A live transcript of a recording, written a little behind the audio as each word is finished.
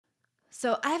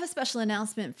So I have a special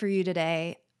announcement for you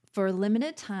today. For a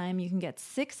limited time, you can get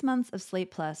 6 months of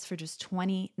Slate Plus for just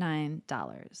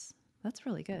 $29. That's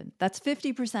really good. That's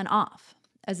 50% off.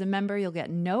 As a member, you'll get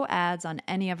no ads on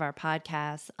any of our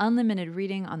podcasts, unlimited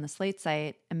reading on the Slate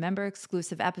site, and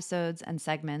member-exclusive episodes and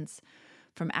segments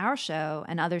from our show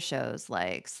and other shows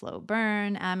like Slow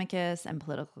Burn, Amicus, and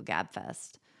Political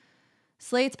Gabfest.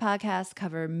 Slate's podcasts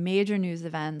cover major news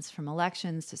events from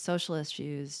elections to social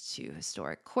issues to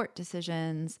historic court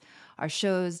decisions. Our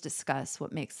shows discuss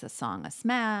what makes a song a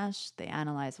smash. They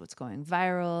analyze what's going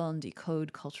viral and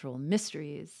decode cultural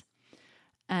mysteries.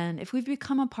 And if we've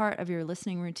become a part of your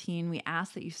listening routine, we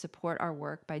ask that you support our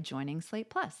work by joining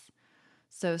Slate Plus.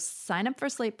 So sign up for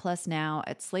Slate Plus now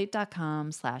at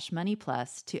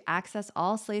slate.com/moneyplus to access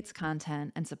all Slate's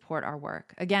content and support our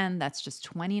work. Again, that's just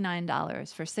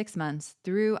 $29 for 6 months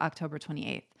through October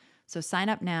 28th. So sign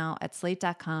up now at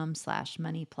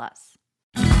slate.com/moneyplus.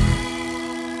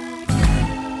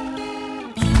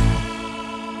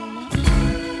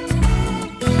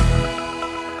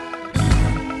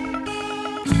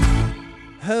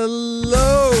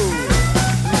 Hello!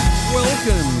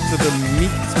 Welcome to the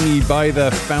Meet Me by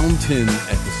the Fountain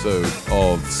episode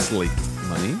of Slate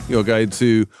Money, your guide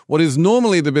to what is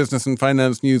normally the business and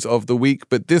finance news of the week,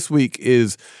 but this week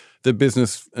is the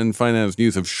business and finance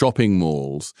news of shopping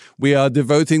malls. We are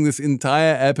devoting this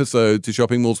entire episode to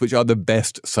shopping malls, which are the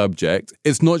best subject.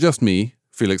 It's not just me,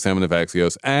 Felix Salmon of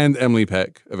Axios, and Emily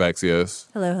Peck of Axios.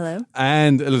 Hello, hello.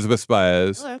 And Elizabeth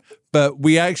Spires. Hello. But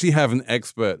we actually have an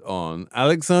expert on.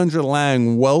 Alexandra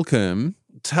Lang, welcome.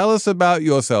 Tell us about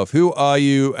yourself. Who are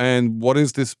you and what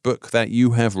is this book that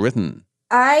you have written?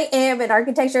 I am an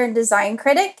architecture and design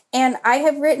critic, and I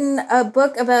have written a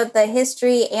book about the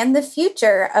history and the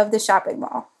future of the shopping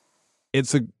mall.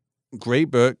 It's a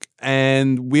great book,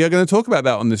 and we are going to talk about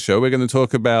that on this show. We're going to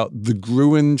talk about the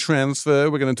Gruen transfer.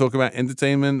 We're going to talk about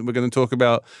entertainment. We're going to talk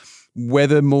about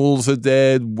whether malls are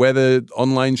dead, whether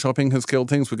online shopping has killed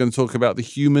things. We're going to talk about the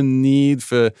human need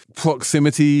for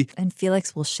proximity. And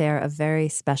Felix will share a very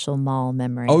special mall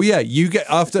memory. Oh, yeah. You get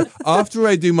after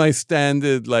I do my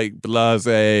standard, like,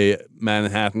 blasé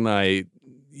Manhattanite,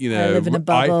 I live in a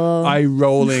bubble. eye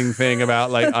rolling thing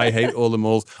about, like, I hate all the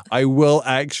malls. I will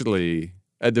actually,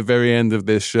 at the very end of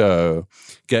this show,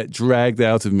 get dragged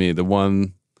out of me the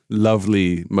one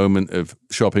lovely moment of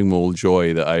shopping mall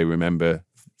joy that I remember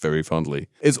very fondly.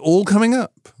 It's all coming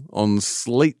up on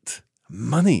Slate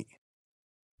Money.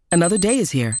 Another day is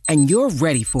here, and you're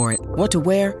ready for it. What to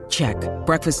wear? Check.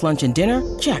 Breakfast, lunch, and dinner?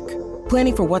 Check.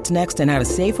 Planning for what's next and how to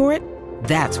save for it?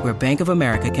 That's where Bank of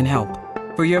America can help.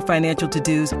 For your financial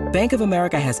to-dos, Bank of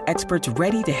America has experts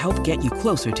ready to help get you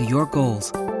closer to your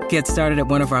goals. Get started at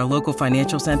one of our local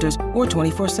financial centers or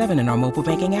 24/7 in our mobile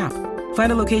banking app.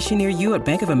 Find a location near you at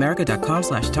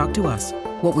bankofamerica.com/talktous.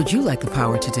 What would you like the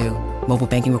power to do? Mobile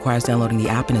banking requires downloading the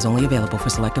app and is only available for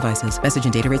select devices. Message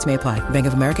and data rates may apply. Bank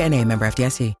of America NA, member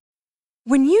FDIC.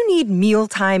 When you need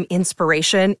mealtime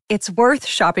inspiration, it's worth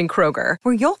shopping Kroger,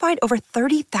 where you'll find over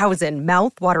 30,000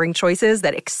 mouth-watering choices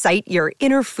that excite your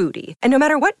inner foodie. And no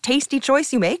matter what tasty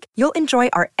choice you make, you'll enjoy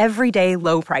our everyday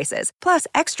low prices, plus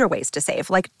extra ways to save,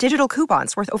 like digital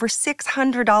coupons worth over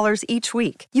 $600 each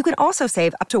week. You can also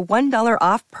save up to $1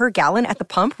 off per gallon at the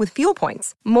pump with fuel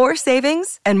points. More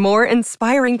savings and more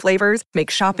inspiring flavors make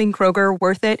shopping Kroger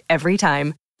worth it every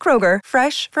time. Kroger,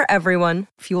 fresh for everyone.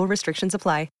 Fuel restrictions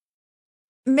apply.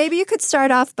 Maybe you could start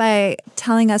off by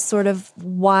telling us sort of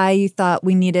why you thought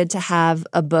we needed to have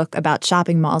a book about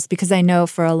shopping malls, because I know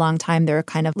for a long time they were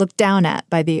kind of looked down at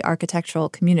by the architectural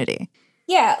community.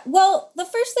 Yeah, well, the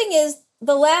first thing is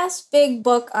the last big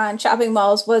book on shopping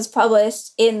malls was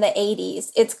published in the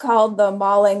 80s. It's called The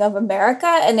Malling of America,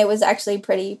 and it was actually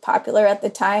pretty popular at the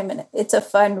time, and it's a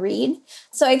fun read.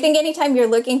 So I think anytime you're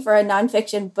looking for a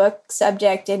nonfiction book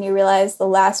subject and you realize the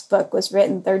last book was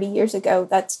written 30 years ago,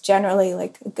 that's generally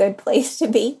like a good place to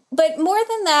be. But more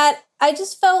than that, I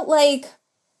just felt like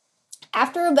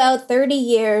after about 30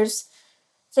 years,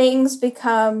 things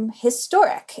become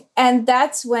historic, and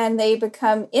that's when they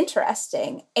become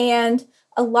interesting. And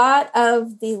a lot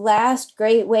of the last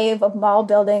great wave of mall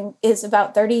building is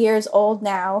about 30 years old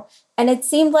now, and it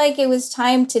seemed like it was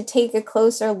time to take a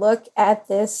closer look at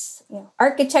this,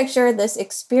 architecture, this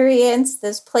experience,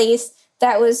 this place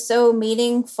that was so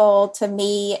meaningful to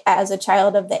me as a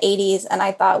child of the 80s, and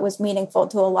I thought was meaningful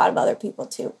to a lot of other people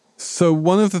too. So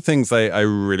one of the things I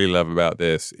really love about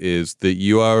this is that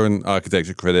you are an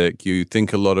architecture critic. You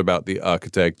think a lot about the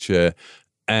architecture.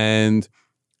 And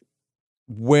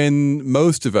when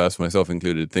most of us, myself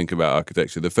included, think about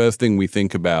architecture, the first thing we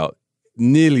think about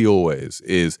nearly always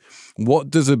is, what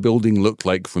does a building look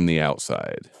like from the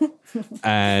outside?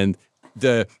 and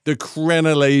the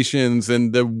crenellations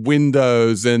and the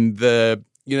windows and the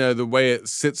way it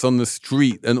sits on the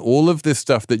street and all of this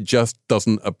stuff that just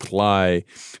doesn't apply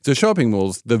to shopping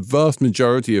malls, the vast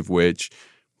majority of which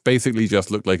basically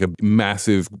just look like a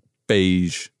massive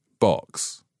beige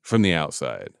box from the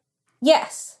outside.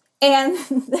 Yes. And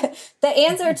the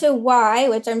answer to why,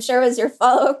 which I'm sure was your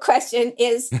follow-up question,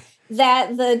 is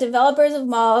that the developers of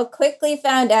mall quickly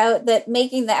found out that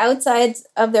making the outsides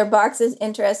of their boxes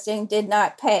interesting did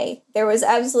not pay. There was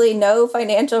absolutely no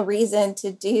financial reason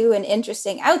to do an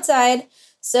interesting outside,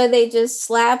 so they just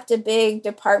slapped a big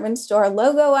department store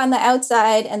logo on the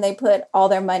outside and they put all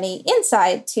their money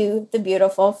inside to the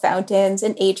beautiful fountains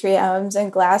and atriums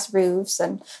and glass roofs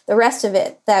and the rest of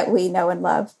it that we know and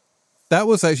love. That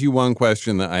was actually one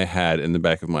question that I had in the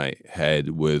back of my head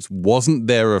wasn't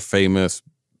there a famous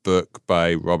book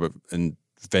by Robert and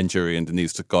Venturi and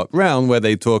Denise Scott Brown where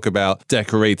they talk about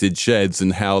decorated sheds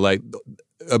and how like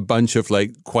a bunch of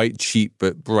like quite cheap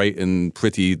but bright and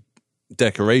pretty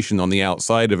decoration on the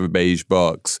outside of a beige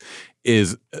box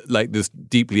is like this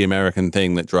deeply American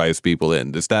thing that drives people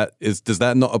in. Does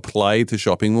that not apply to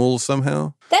shopping malls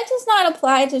somehow? That does not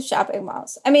apply to shopping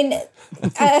malls. I mean,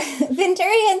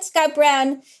 Venturi and Scott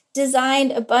Brown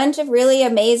designed a bunch of really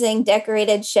amazing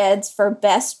decorated sheds for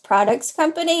Best Products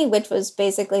Company, which was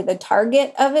basically the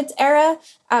Target of its era.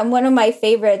 One of my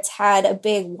favorites had a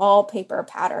big wallpaper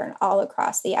pattern all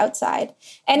across the outside.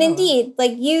 And indeed,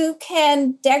 like you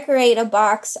can decorate a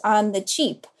box on the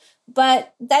cheap,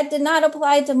 but that did not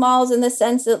apply to malls in the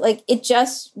sense that like it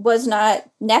just was not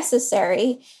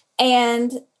necessary.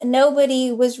 And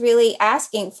nobody was really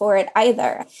asking for it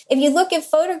either. If you look at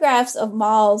photographs of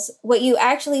malls, what you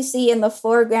actually see in the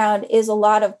foreground is a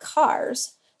lot of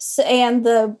cars. And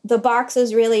the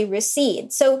boxes really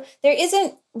recede. So there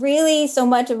isn't really so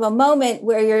much of a moment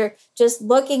where you're just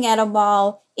looking at a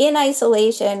mall in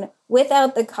isolation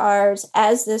without the cars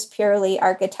as this purely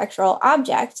architectural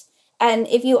object. And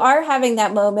if you are having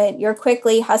that moment, you're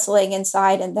quickly hustling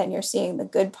inside and then you're seeing the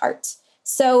good parts.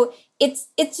 So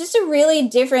it's just a really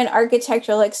different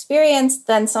architectural experience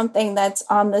than something that's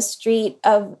on the street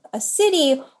of a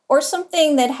city or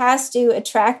something that has to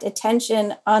attract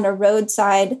attention on a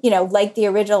roadside, like the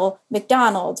original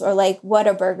McDonald's or like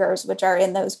Whataburgers, which are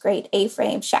in those great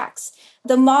A-frame shacks.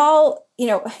 The mall,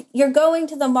 you're going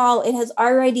to the mall, it has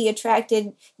already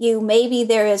attracted you. Maybe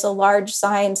there is a large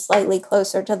sign slightly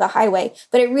closer to the highway,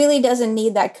 but it really doesn't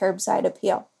need that curbside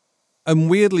appeal. And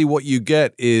weirdly, what you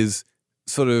get is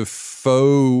sort of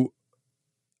faux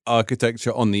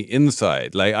architecture on the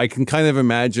inside. Like I can kind of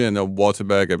imagine a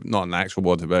Whataburger, not an actual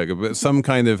Whataburger, but some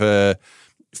kind of a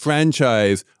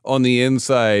franchise on the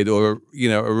inside or,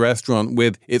 a restaurant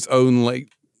with its own like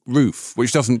roof,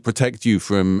 which doesn't protect you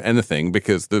from anything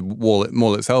because the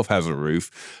mall itself has a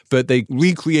roof. But they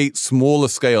recreate smaller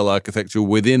scale architecture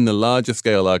within the larger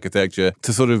scale architecture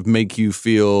to sort of make you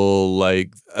feel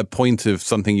like a point of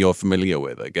something you're familiar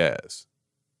with, I guess.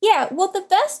 Yeah, well, the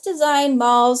best design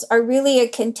malls are really a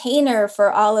container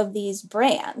for all of these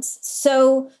brands.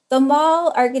 So the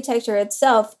mall architecture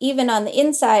itself, even on the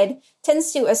inside,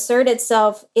 tends to assert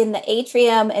itself in the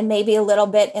atrium and maybe a little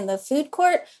bit in the food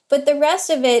court, but the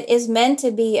rest of it is meant to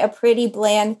be a pretty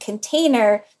bland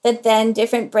container that then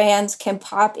different brands can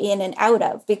pop in and out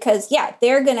of because,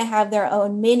 they're going to have their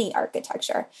own mini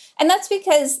architecture. And that's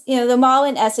because, the mall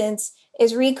in essence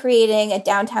is recreating a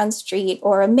downtown street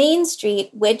or a main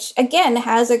street, which again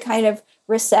has a kind of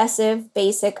recessive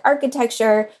basic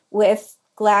architecture with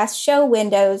glass show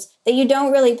windows that you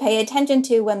don't really pay attention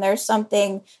to when there's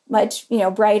something much,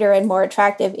 brighter and more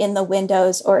attractive in the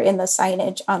windows or in the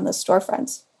signage on the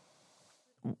storefronts.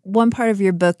 One part of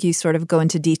your book, you sort of go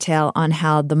into detail on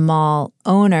how the mall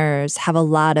owners have a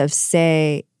lot of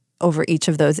say over each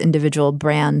of those individual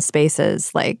brand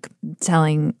spaces, like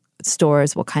telling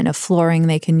stores what kind of flooring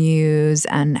they can use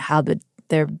and how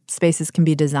their spaces can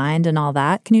be designed and all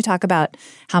that. Can you talk about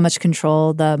how much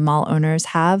control the mall owners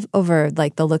have over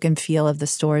like the look and feel of the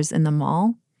stores in the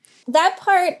mall? That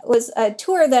part was a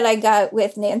tour that I got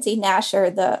with Nancy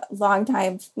Nasher, the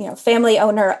longtime, family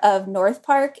owner of North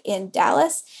Park in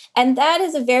Dallas. And that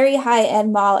is a very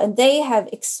high-end mall, and they have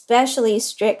especially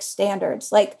strict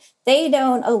standards. Like, they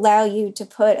don't allow you to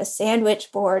put a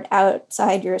sandwich board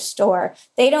outside your store.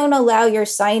 They don't allow your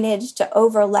signage to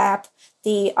overlap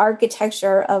the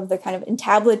architecture of the kind of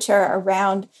entablature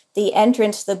around the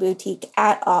entrance to the boutique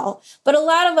at all. But a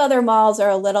lot of other malls are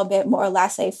a little bit more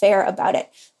laissez-faire about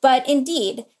it. But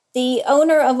indeed, the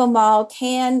owner of a mall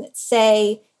can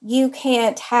say you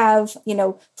can't have,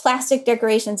 plastic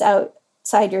decorations out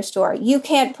outside your store. You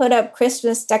can't put up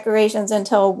Christmas decorations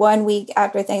until 1 week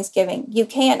after Thanksgiving. You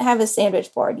can't have a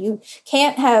sandwich board. You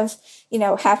can't have,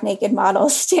 half-naked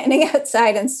models standing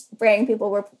outside and spraying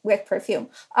people with perfume.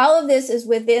 All of this is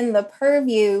within the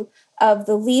purview of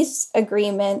the lease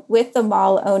agreement with the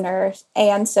mall owner.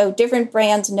 And so different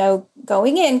brands know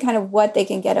going in kind of what they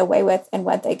can get away with and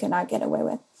what they cannot get away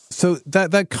with. So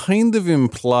that kind of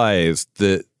implies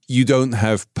that you don't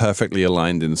have perfectly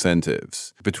aligned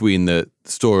incentives between the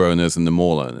store owners and the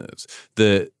mall owners.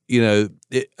 That,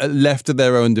 left to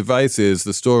their own devices,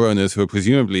 the store owners who are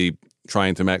presumably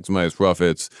trying to maximize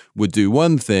profits would do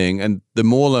one thing, and the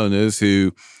mall owners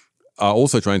who are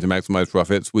also trying to maximize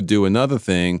profits would do another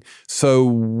thing. So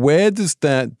where does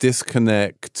that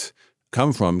disconnect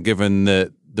come from, given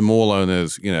that the mall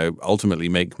owners, ultimately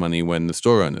make money when the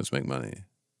store owners make money?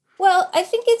 Well, I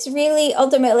think it's really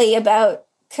ultimately about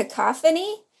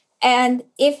cacophony. And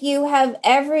if you have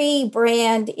every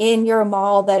brand in your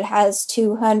mall that has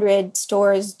 200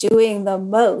 stores doing the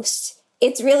most,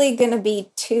 it's really going to be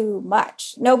too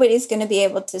much. Nobody's going to be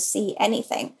able to see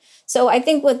anything. So I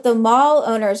think what the mall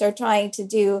owners are trying to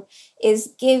do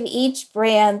is give each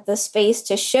brand the space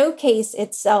to showcase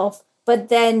itself, but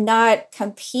then not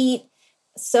compete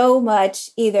so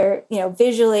much either,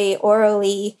 visually,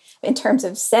 orally, in terms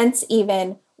of sense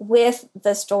even, with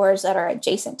the stores that are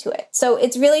adjacent to it. So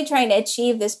it's really trying to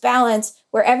achieve this balance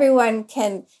where everyone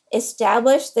can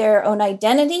establish their own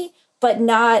identity, but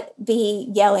not be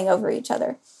yelling over each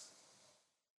other.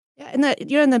 Yeah, and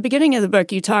in the beginning of the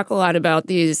book, you talk a lot about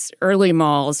these early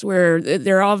malls where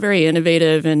they're all very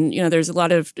innovative, and there's a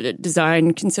lot of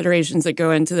design considerations that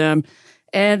go into them.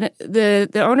 And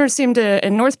the owners seem to,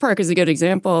 and North Park is a good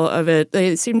example of it,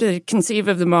 they seem to conceive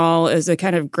of the mall as a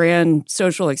kind of grand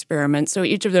social experiment. So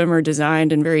each of them are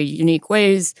designed in very unique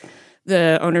ways.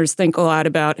 The owners think a lot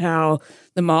about how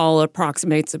the mall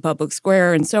approximates a public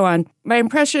square and so on. My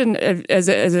impression,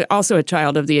 as also a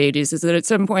child of the 80s, is that at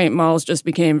some point malls just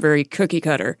became very cookie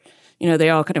cutter. They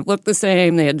all kind of looked the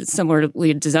same. They had a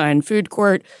similarly designed food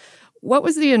court. What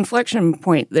was the inflection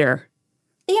point there?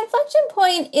 The inflection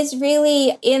point is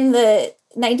really in the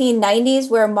 1990s,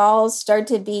 where malls start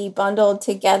to be bundled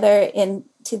together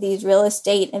into these real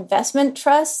estate investment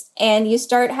trusts. And you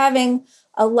start having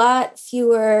a lot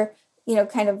fewer,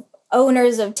 kind of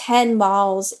owners of 10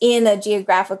 malls in a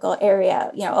geographical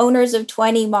area, owners of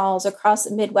 20 malls across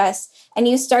the Midwest. And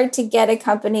you start to get a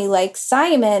company like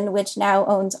Simon, which now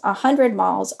owns 100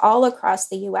 malls all across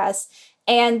the US.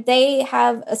 And they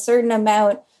have a certain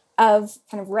amount of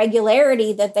kind of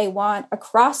regularity that they want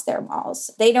across their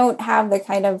malls. They don't have the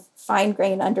kind of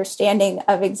fine-grained understanding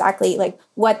of exactly like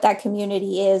what that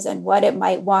community is and what it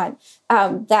might want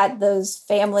that those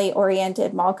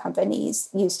family-oriented mall companies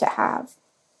used to have.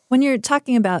 When you're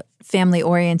talking about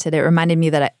family-oriented, it reminded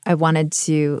me that I wanted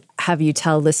to have you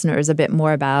tell listeners a bit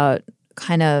more about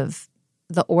kind of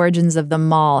the origins of the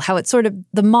mall, how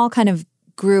the mall kind of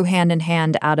grew hand in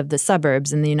hand out of the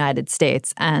suburbs in the United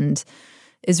States, and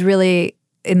is really,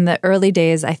 in the early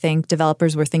days, I think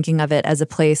developers were thinking of it as a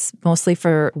place mostly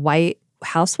for white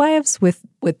housewives with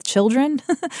children,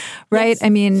 right? Yes. I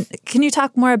mean, can you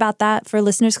talk more about that for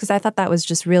listeners? Because I thought that was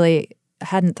just really, I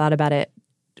hadn't thought about it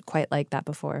quite like that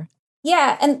before.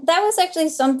 Yeah, and that was actually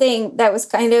something that was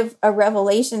kind of a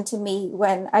revelation to me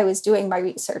when I was doing my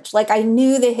research. Like, I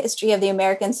knew the history of the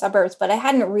American suburbs, but I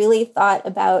hadn't really thought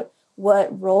about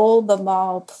what role the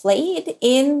mall played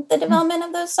in the development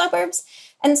of those suburbs.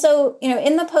 And so,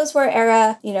 in the post-war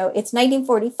era, it's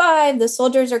 1945, the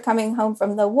soldiers are coming home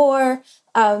from the war,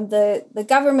 the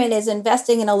government is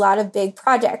investing in a lot of big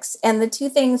projects. And the two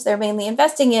things they're mainly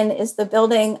investing in is the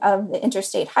building of the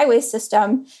interstate highway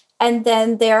system, and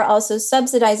then they're also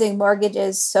subsidizing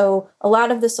mortgages. So a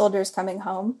lot of the soldiers coming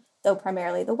home, though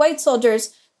primarily the white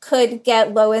soldiers, could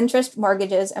get low-interest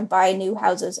mortgages and buy new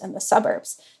houses in the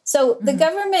suburbs. So the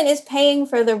government is paying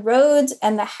for the roads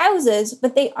and the houses,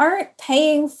 but they aren't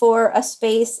paying for a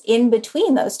space in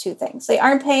between those two things. They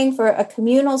aren't paying for a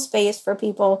communal space for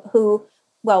people who,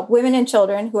 women and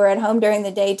children who are at home during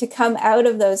the day, to come out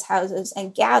of those houses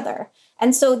and gather.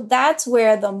 And so that's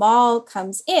where the mall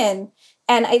comes in.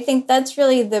 And I think that's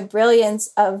really the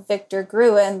brilliance of Victor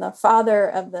Gruen, the father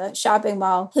of the shopping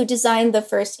mall, who designed the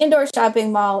first indoor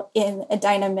shopping mall in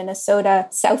Edina, Minnesota,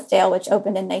 Southdale, which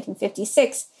opened in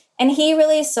 1956. And he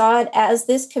really saw it as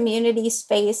this community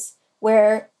space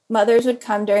where mothers would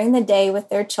come during the day with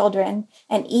their children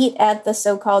and eat at the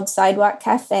so-called sidewalk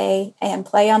cafe and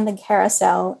play on the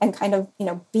carousel and kind of,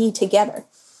 be together.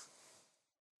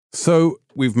 So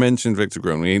we've mentioned Victor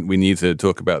Gruen. We need to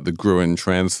talk about the Gruen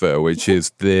transfer, which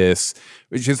is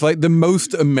like the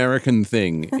most American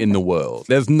thing in the world.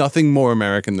 There's nothing more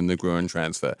American than the Gruen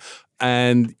transfer.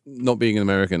 And not being an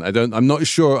American, I'm not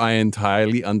sure I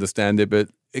entirely understand it, but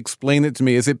explain it to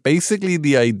me. Is it basically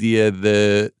the idea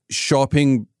that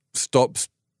shopping stops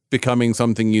becoming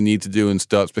something you need to do and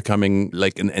starts becoming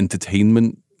like an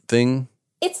entertainment thing?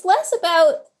 It's less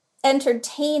about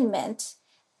entertainment,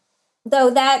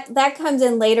 though that comes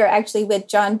in later actually with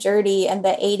John Jurdy and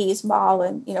the 80s mall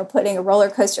and, putting a roller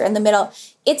coaster in the middle.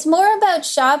 It's more about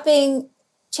shopping,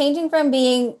 changing from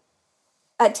being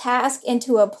a task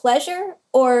into a pleasure,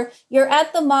 or you're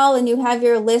at the mall and you have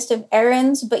your list of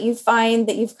errands, but you find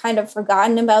that you've kind of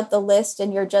forgotten about the list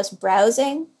and you're just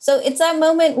browsing. So it's that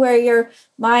moment where your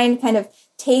mind kind of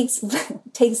takes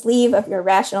leave of your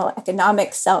rational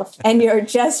economic self and you're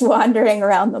just wandering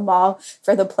around the mall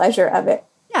for the pleasure of it.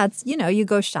 Yeah, it's, you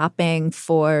go shopping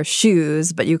for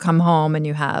shoes, but you come home and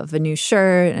you have a new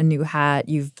shirt, a new hat,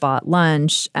 you've bought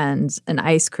lunch and an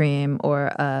ice cream or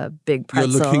a big pretzel.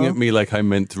 You're looking at me like I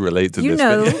meant to relate to this. You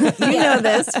know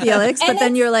this, Felix, but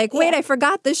then you're like, wait, I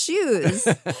forgot the shoes.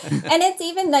 And it's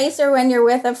even nicer when you're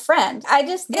with a friend. I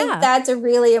just think that's a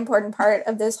really important part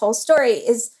of this whole story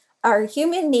is our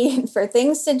human need for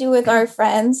things to do with our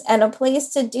friends and a place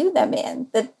to do them in.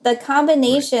 The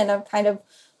combination of kind of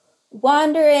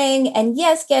wandering and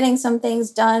yes, getting some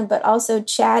things done, but also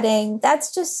chatting.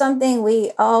 That's just something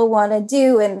we all want to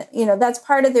do. And, that's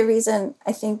part of the reason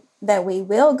I think that we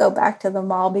will go back to the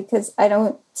mall, because I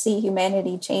don't see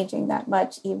humanity changing that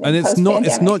much even And it's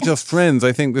post-pandemic. not just friends.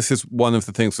 I think this is one of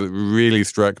the things that really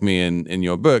struck me in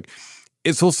your book.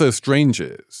 It's also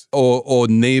strangers or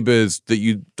neighbors that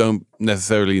you don't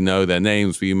necessarily know their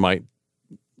names, but you might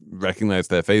recognize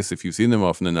their face if you've seen them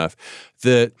often enough.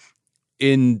 That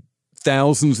in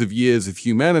thousands of years of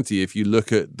humanity, if you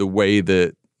look at the way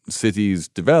that cities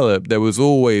developed, there was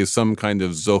always some kind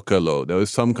of zocalo. There was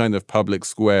some kind of public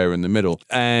square in the middle.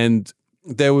 And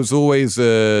there was always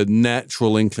a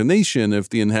natural inclination of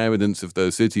the inhabitants of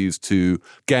those cities to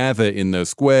gather in those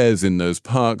squares, in those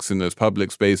parks, in those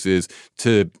public spaces,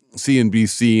 to see and be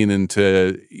seen and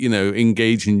to,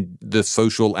 engage in the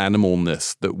social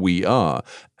animalness that we are.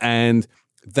 And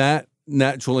that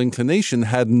natural inclination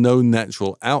had no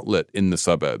natural outlet in the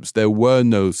suburbs. There were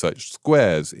no such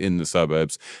squares in the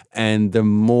suburbs. And the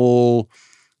mall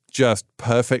just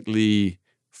perfectly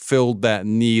filled that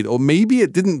need. Or maybe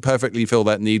it didn't perfectly fill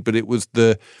that need, but it was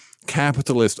the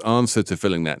capitalist answer to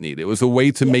filling that need. It was a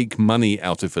way to make money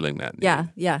out of filling that need.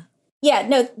 Yeah. Yeah,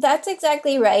 no, that's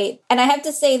exactly right. And I have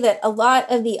to say that a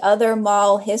lot of the other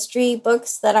mall history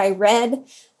books that I read,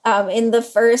 in the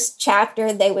first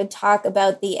chapter, they would talk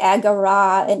about the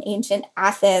Agora in ancient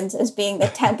Athens as being the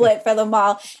template for the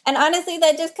mall. And honestly,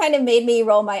 that just kind of made me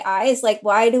roll my eyes. Like,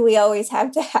 why do we always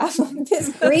have to have this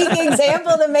Greek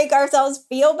example to make ourselves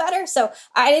feel better? So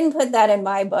I didn't put that in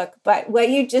my book. But what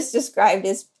you just described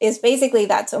is basically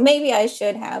that. So maybe I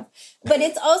should have. But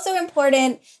it's also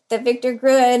important that Victor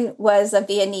Gruen was a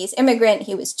Viennese immigrant.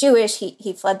 He was Jewish.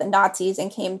 He fled the Nazis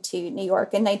and came to New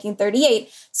York in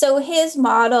 1938. So his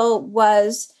model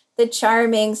was the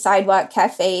charming sidewalk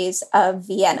cafes of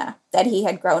Vienna that he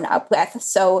had grown up with.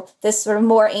 So this sort of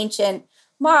more ancient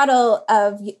model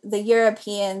of the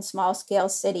European small-scale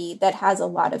city that has a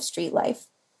lot of street life.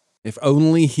 If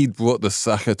only he'd brought the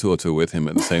Sachertorte with him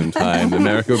at the same time,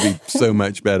 America would be so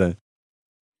much better.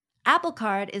 Apple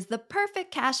Card is the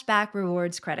perfect cashback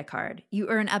rewards credit card. You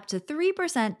earn up to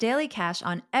 3% daily cash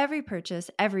on every purchase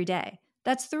every day.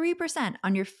 That's 3%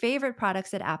 on your favorite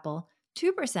products at Apple,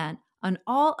 2% on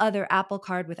all other Apple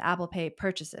Card with Apple Pay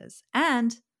purchases,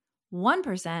 and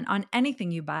 1% on anything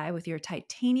you buy with your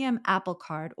titanium Apple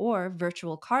Card or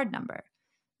virtual card number.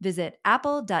 Visit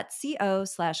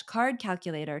apple.co/card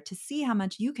calculator to see how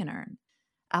much you can earn.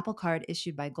 Apple Card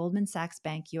issued by Goldman Sachs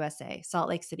Bank USA, Salt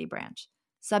Lake City branch.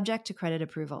 Subject to credit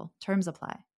approval. Terms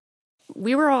apply.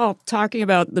 We were all talking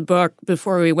about the book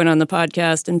before we went on the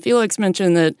podcast, and Felix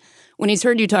mentioned that when he's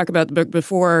heard you talk about the book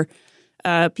before,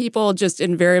 people just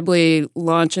invariably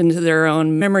launch into their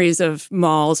own memories of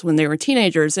malls when they were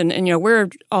teenagers. And we're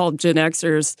all Gen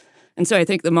Xers, and so I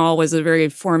think the mall was a very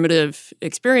formative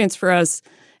experience for us.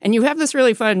 And you have this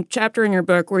really fun chapter in your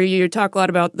book where you talk a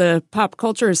lot about the pop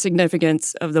culture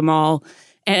significance of the mall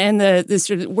and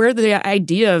where the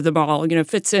idea of the mall,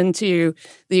 fits into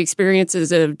the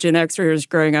experiences of Gen Xers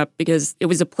growing up, because it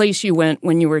was a place you went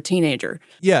when you were a teenager.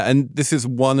 Yeah, and this is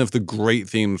one of the great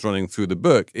themes running through the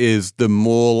book, is the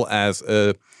mall as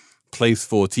a place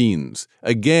for teens.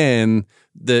 Again,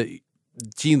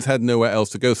 teens had nowhere else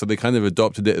to go, so they kind of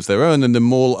adopted it as their own. And the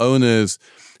mall owners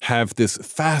have this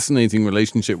fascinating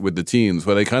relationship with the teens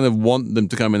where they kind of want them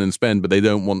to come in and spend, but they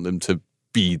don't want them to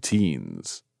be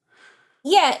teens.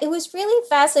 Yeah, it was really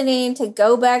fascinating to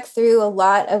go back through a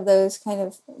lot of those kind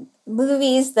of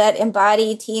movies that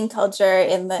embody teen culture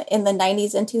in the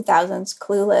 90s and 2000s,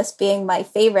 Clueless being my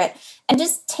favorite, and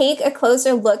just take a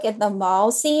closer look at the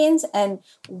mall scenes and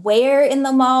where in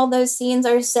the mall those scenes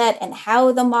are set and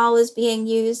how the mall is being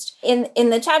used. In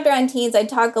the chapter on teens, I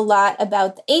talk a lot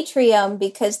about the atrium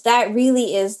because that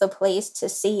really is the place to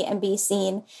see and be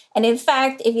seen. And in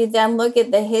fact, if you then look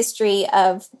at the history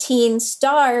of teen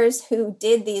stars who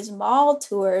did these mall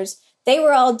tours, they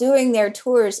were all doing their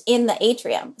tours in the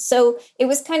atrium. So it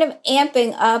was kind of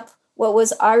amping up what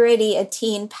was already a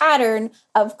teen pattern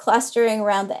of clustering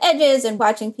around the edges and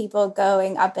watching people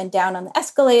going up and down on the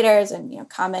escalators and,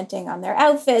 commenting on their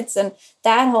outfits and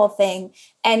that whole thing.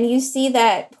 And you see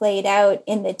that played out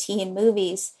in the teen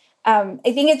movies. I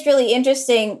think it's really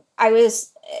interesting. I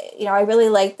really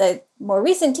like the more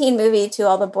recent teen movie, To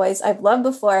All the Boys I've Loved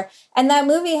Before. And that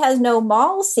movie has no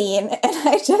mall scene. And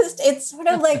it's sort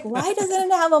of like, why doesn't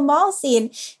it have a mall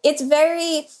scene?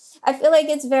 I feel like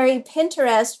it's very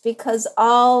Pinterest because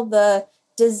all the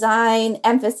design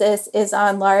emphasis is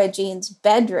on Lara Jean's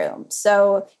bedroom.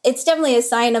 So it's definitely a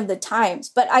sign of the times.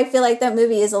 But I feel like that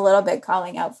movie is a little bit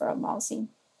calling out for a mall scene.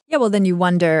 Yeah, well, then you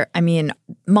wonder,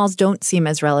 malls don't seem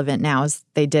as relevant now as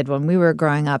they did when we were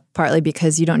growing up, partly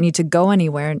because you don't need to go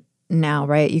anywhere now,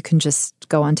 right? You can just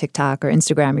go on TikTok or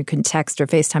Instagram. You can text or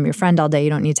FaceTime your friend all day. You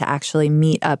don't need to actually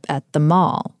meet up at the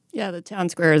mall. Yeah, the town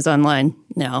square is online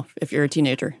now if you're a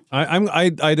teenager. I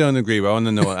don't agree, but I want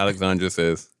to know what Alexandra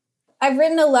says. I've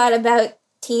written a lot about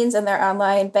teens and their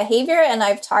online behavior, and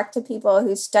I've talked to people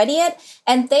who study it,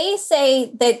 and they say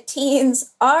that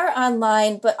teens are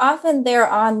online, but often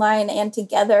they're online and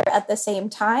together at the same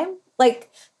time. Like,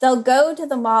 they'll go to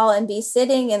the mall and be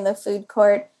sitting in the food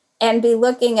court and be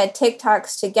looking at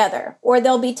TikToks together, or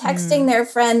they'll be texting their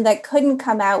friend that couldn't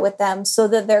come out with them so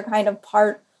that they're kind of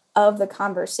part of the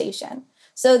conversation.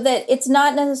 So that it's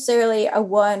not necessarily a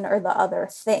one or the other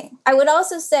thing. I would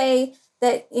also say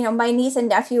that, my niece and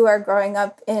nephew are growing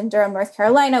up in Durham, North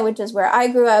Carolina, which is where I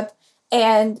grew up.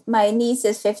 And my niece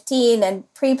is 15,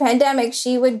 and pre-pandemic,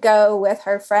 she would go with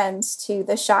her friends to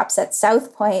the shops at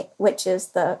South Point, which is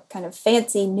the kind of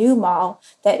fancy new mall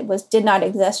that did not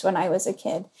exist when I was a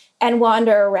kid, and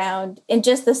wander around in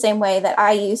just the same way that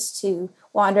I used to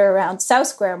wander around South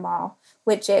Square Mall,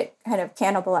 which it kind of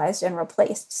cannibalized and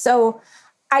replaced. So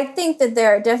I think that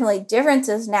there are definitely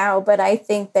differences now, but I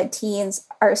think that teens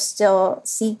are still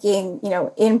seeking,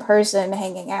 in-person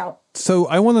hanging out. So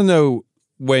I want to know,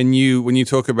 when you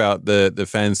talk about the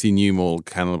fancy new mall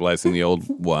cannibalizing the old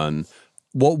one,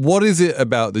 what is it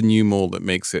about the new mall that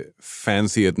makes it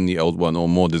fancier than the old one or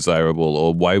more desirable?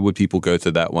 Or why would people go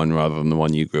to that one rather than the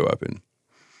one you grew up in?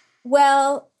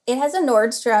 Well, it has a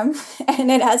Nordstrom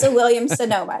and it has a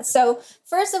Williams-Sonoma. So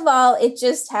first of all, it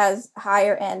just has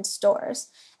higher end stores.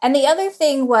 And the other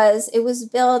thing was it was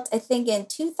built, I think, in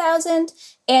 2000,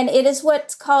 and it is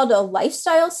what's called a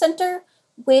lifestyle center,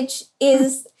 which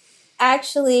is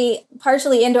actually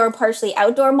partially indoor, partially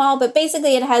outdoor mall. But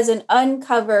basically it has an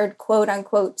uncovered, quote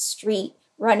unquote, street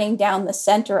running down the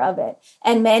center of it.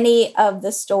 And many of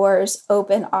the stores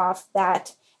open off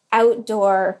that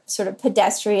outdoor sort of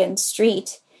pedestrian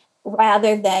street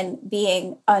rather than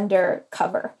being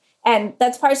undercover. And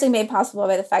that's partially made possible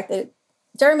by the fact that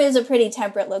Durham is a pretty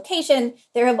temperate location.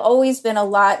 There have always been a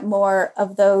lot more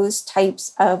of those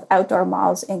types of outdoor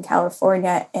malls in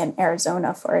California and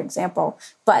Arizona, for example.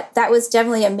 But that was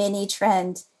definitely a mini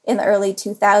trend in the early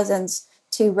 2000s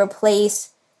to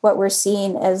replace what we're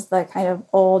seeing as the kind of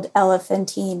old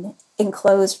elephantine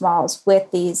enclosed malls with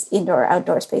these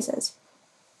indoor-outdoor spaces.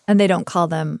 And they don't call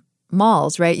them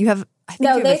malls, right?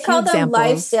 They call them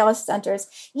lifestyle centers.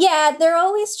 Yeah, they're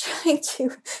always trying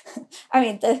to,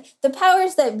 the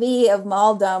powers that be of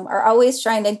malldom are always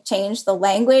trying to change the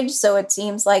language, so it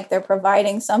seems like they're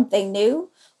providing something new.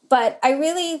 But I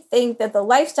really think that the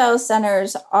lifestyle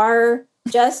centers are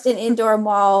just an indoor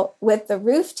mall with the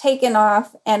roof taken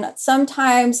off and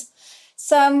sometimes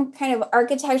some kind of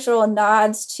architectural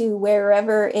nods to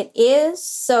wherever it is.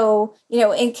 So,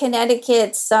 in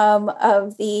Connecticut, some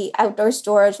of the outdoor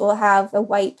stores will have a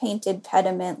white painted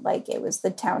pediment like it was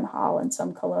the town hall in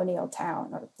some colonial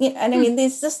town.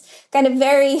 These just kind of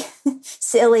very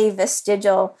silly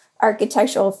vestigial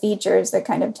architectural features that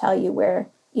kind of tell you where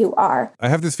you are. I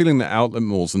have this feeling that outlet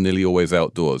malls are nearly always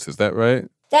outdoors. Is that right?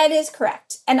 That is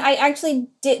correct. And I actually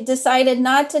decided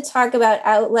not to talk about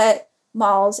outlet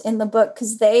malls in the book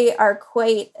because they are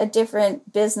quite a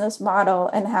different business model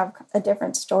and have a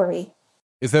different story.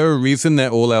 Is there a reason they're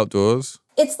all outdoors?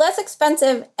 It's less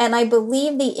expensive, and I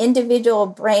believe the individual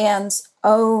brands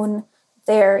own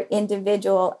their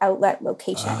individual outlet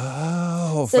location.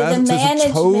 Oh, so the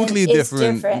management a totally is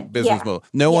different business model.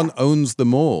 No one owns the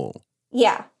mall.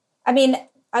 Yeah. I mean,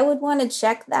 I would want to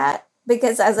check that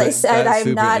because, as I said,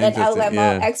 I'm not an outlet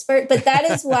mall expert, but that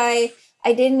is why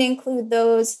I didn't include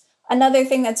those. Another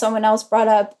thing that someone else brought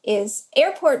up is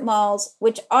airport malls,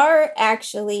 which are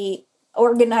actually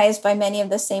organized by many of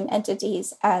the same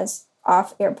entities as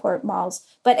off-airport malls.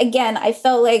 But again, I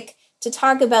felt like to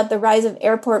talk about the rise of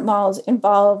airport malls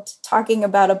involved talking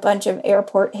about a bunch of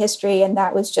airport history, and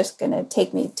that was just going to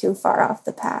take me too far off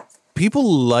the path. People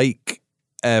like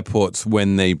airports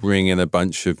when they bring in a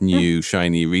bunch of new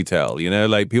shiny retail, you know,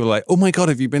 like people are like, oh my God,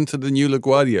 have you been to the new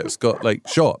LaGuardia? It's got like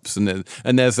shops and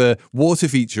there's a water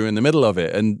feature in the middle of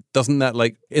it. And doesn't that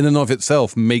like in and of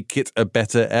itself make it a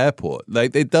better airport?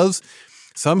 Like it does.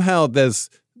 Somehow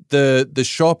there's the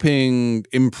shopping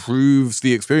improves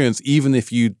the experience, even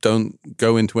if you don't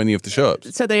go into any of the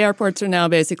shops. So the airports are now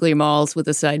basically malls with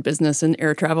a side business in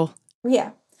air travel.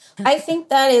 Yeah. I think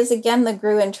that is, again, the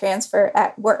Gruen transfer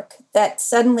at work, that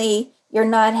suddenly you're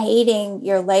not hating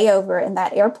your layover in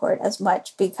that airport as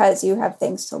much because you have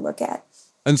things to look at.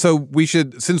 And so we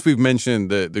should, since we've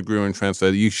mentioned the Gruen transfer,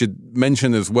 you should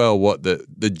mention as well what the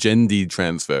Jendi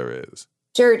transfer is.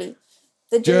 Jurdy.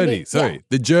 The Jurdy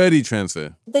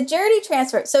transfer. The Jurdy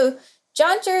transfer. So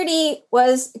John Jurdy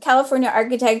was a California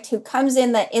architect who comes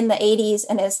in the 80s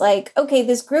and is like, okay,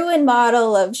 this Gruen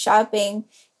model of shopping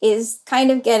is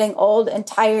kind of getting old and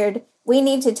tired. We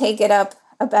need to take it up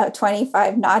about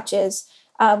 25 notches.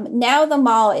 Now the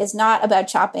mall is not about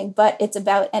shopping, but it's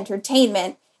about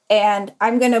entertainment. And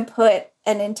I'm going to put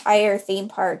an entire theme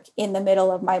park in the middle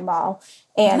of my mall.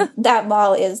 And that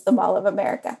mall is the Mall of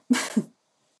America.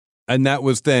 And that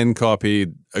was then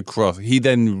copied across. He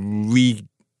then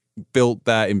rebuilt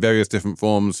that in various different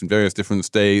forms, in various different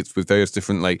states, with various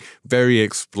different, like, very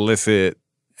explicit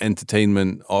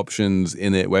entertainment options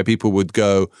in it, where people would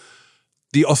go.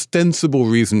 The ostensible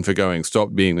reason for going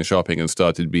stopped being the shopping and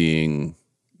started being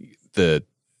the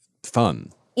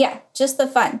fun. Yeah, just the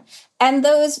fun. And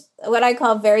those, what I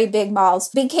call very big malls,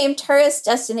 became tourist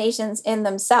destinations in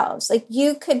themselves. Like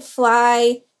you could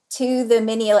fly to the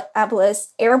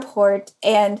Minneapolis airport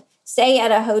and stay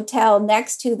at a hotel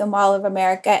next to the Mall of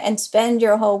America and spend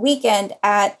your whole weekend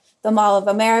at the Mall of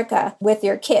America with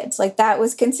your kids. Like that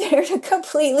was considered a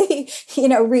completely,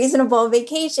 reasonable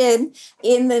vacation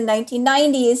in the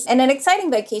 1990s, and an exciting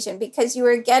vacation because you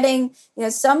were getting,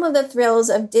 some of the thrills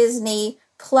of Disney,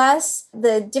 plus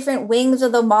the different wings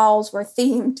of the malls were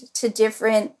themed to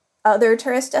different other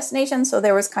tourist destinations. So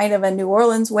there was kind of a New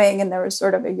Orleans wing and there was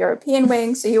sort of a European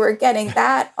wing. So you were getting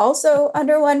that also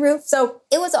under one roof. So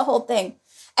it was a whole thing.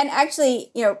 And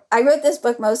actually, I wrote this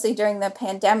book mostly during the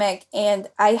pandemic, and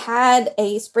I had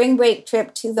a spring break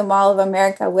trip to the Mall of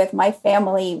America with my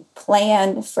family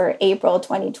planned for April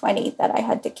 2020 that I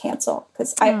had to cancel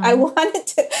because I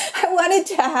wanted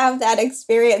to have that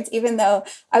experience, even though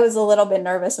I was a little bit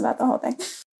nervous about the whole thing.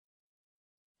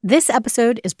 This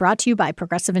episode is brought to you by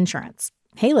Progressive Insurance.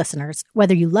 Hey, listeners,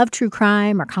 whether you love true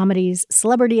crime or comedies,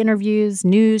 celebrity interviews,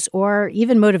 news, or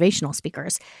even motivational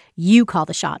speakers, you call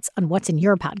the shots on what's in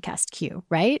your podcast queue,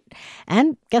 right?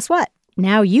 And guess what?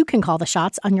 Now you can call the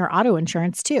shots on your auto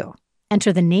insurance, too.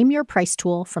 Enter the Name Your Price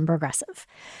tool from Progressive.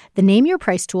 The Name Your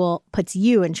Price tool puts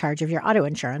you in charge of your auto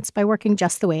insurance by working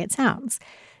just the way it sounds.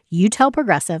 You tell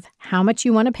Progressive how much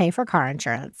you want to pay for car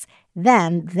insurance.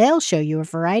 Then they'll show you a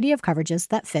variety of coverages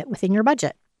that fit within your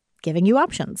budget, giving you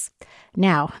options.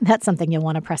 Now, that's something you'll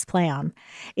want to press play on.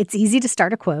 It's easy to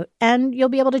start a quote, and you'll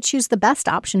be able to choose the best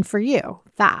option for you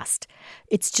fast.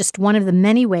 It's just one of the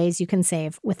many ways you can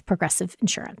save with Progressive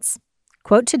Insurance.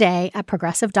 Quote today at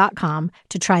Progressive.com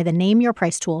to try the Name Your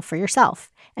Price tool for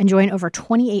yourself and join over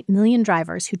 28 million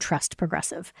drivers who trust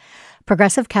Progressive.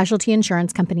 Progressive Casualty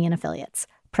Insurance Company and Affiliates.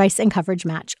 Price and coverage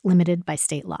match limited by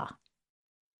state law.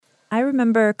 I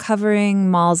remember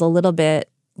covering malls a little bit,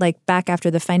 like back after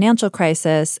the financial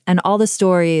crisis, and all the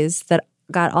stories that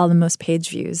got all the most page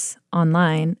views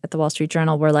online at the Wall Street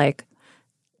Journal were like,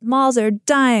 malls are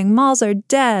dying, malls are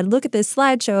dead, look at this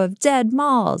slideshow of dead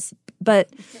malls. But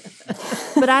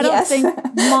I don't think,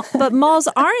 but malls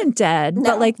aren't dead, no.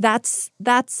 But like that's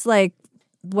like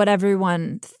what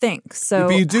everyone thinks. So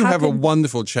but you do have a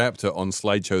wonderful chapter on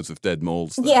slideshows of dead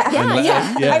malls. Though. Yeah.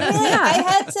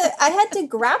 I had to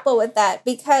grapple with that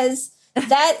because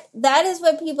that is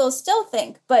what people still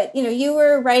think. But, you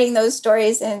were writing those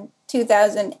stories in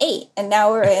 2008, and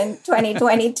now we're in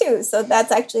 2022. So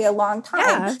that's actually a long time.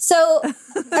 Yeah. So,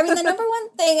 I mean, the number one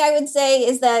thing I would say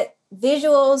is that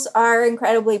visuals are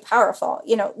incredibly powerful.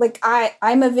 You know, like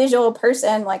I'm a visual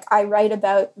person, like I write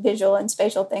about visual and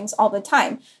spatial things all the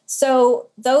time. So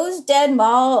those dead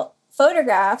mall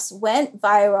photographs went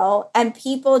viral, and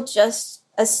people just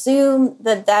assume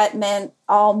that that meant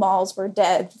all malls were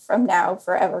dead from now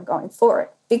forever going forward,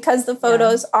 because the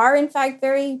photos are in fact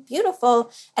very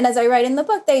beautiful. And as I write in the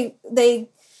book, they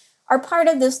are part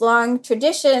of this long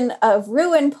tradition of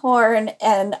ruin porn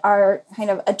and our kind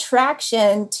of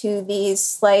attraction to these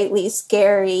slightly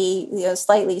scary,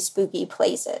 slightly spooky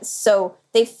places. So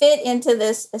they fit into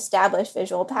this established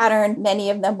visual pattern. Many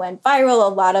of them went viral.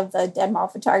 A lot of the dead mall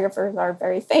photographers are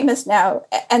very famous now,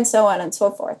 and so on and so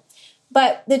forth.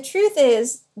 But the truth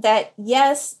is that,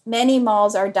 yes, many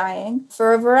malls are dying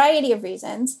for a variety of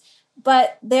reasons,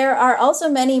 but there are also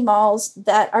many malls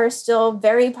that are still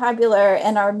very popular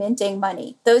and are minting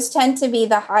money. Those tend to be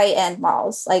the high-end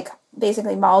malls, like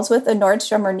basically malls with a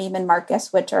Nordstrom or Neiman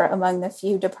Marcus, which are among the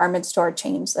few department store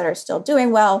chains that are still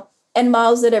doing well, and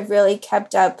malls that have really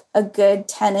kept up a good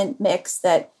tenant mix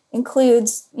that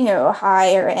includes,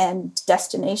 higher-end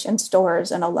destination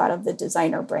stores and a lot of the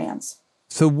designer brands.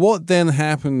 So what then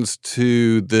happens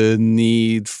to the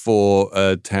need for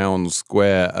a town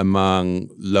square among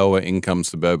lower income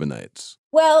suburbanites?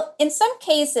 Well, in some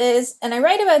cases, and I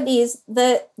write about these,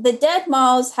 the dead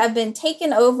malls have been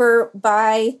taken over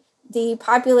by the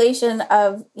population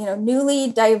of, newly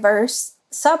diverse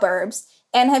suburbs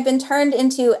and have been turned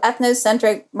into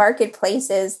ethnocentric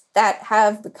marketplaces that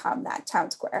have become that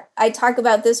town square. I talk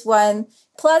about this one,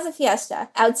 Plaza Fiesta,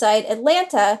 outside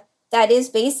Atlanta, that is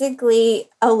basically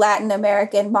a Latin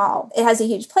American mall. It has a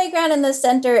huge playground in the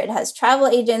center. It has travel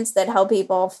agents that help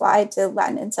people fly to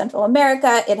Latin and Central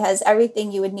America. It has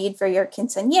everything you would need for your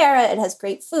quinceañera. It has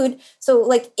great food.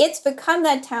 So, it's become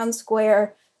that town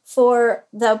square for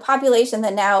the population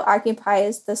that now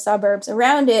occupies the suburbs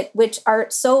around it, which are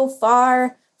so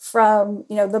far from,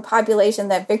 the population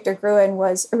that Victor Gruen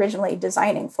was originally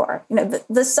designing for.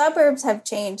 The suburbs have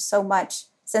changed so much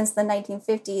since the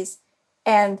 1950s,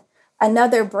 and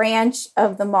another branch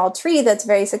of the mall tree that's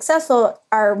very successful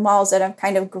are malls that have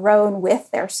kind of grown with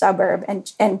their suburb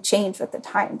and changed with the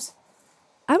times.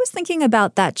 I was thinking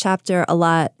about that chapter a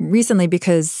lot recently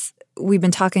because we've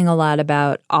been talking a lot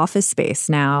about office space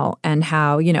now and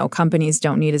how, companies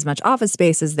don't need as much office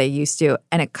space as they used to.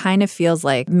 And it kind of feels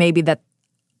like maybe that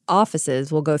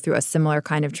offices will go through a similar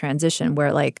kind of transition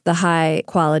where the high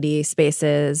quality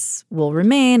spaces will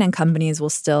remain and companies will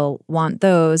still want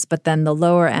those, but then the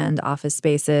lower end office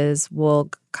spaces will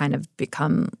kind of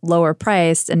become lower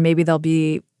priced, and maybe they'll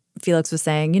be, Felix was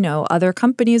saying, other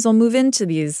companies will move into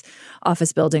these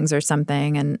office buildings or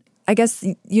something. And I guess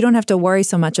you don't have to worry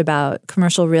so much about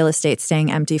commercial real estate staying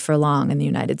empty for long in the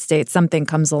United States. Something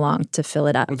comes along to fill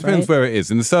it up. It depends where it is.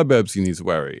 In the suburbs, you need to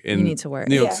worry. In you need to worry.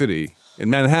 New York City, in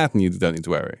Manhattan, you don't need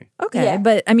to worry. Okay,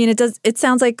 but I mean, it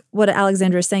sounds like what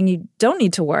Alexandra is saying, you don't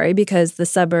need to worry because the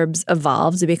suburbs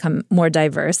evolved to become more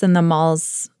diverse and the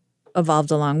malls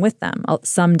evolved along with them.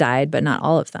 Some died, but not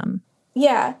all of them.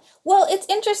 Yeah. Well, it's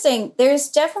interesting. There's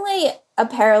definitely a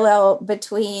parallel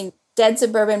between dead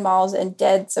suburban malls and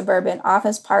dead suburban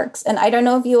office parks. And I don't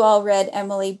know if you all read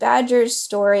Emily Badger's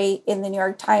story in the New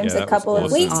York Times a couple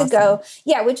of weeks ago.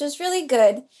 Yeah, which was really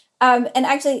good. And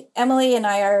actually, Emily and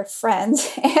I are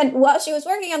friends. And while she was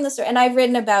working on this, and I've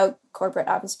written about corporate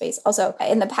office space also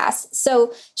in the past.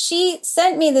 So she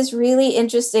sent me this really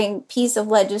interesting piece of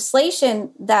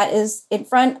legislation that is in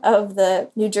front of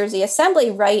the New Jersey Assembly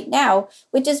right now,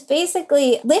 which is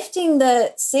basically lifting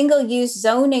the single-use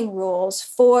zoning rules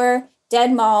for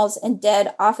dead malls and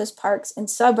dead office parks in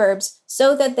suburbs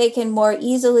so that they can more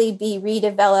easily be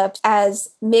redeveloped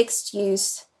as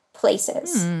mixed-use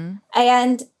places.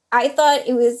 And I thought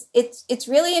it's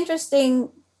really interesting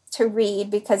to read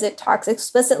because it talks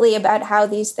explicitly about how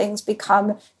these things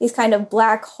become these kind of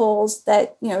black holes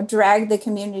that, drag the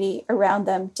community around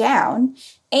them down.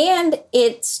 And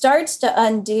it starts to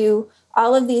undo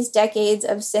all of these decades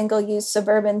of single-use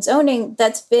suburban zoning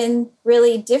that's been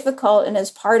really difficult and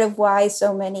is part of why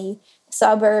so many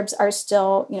suburbs are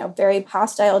still, very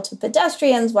hostile to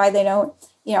pedestrians, why they don't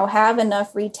have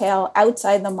enough retail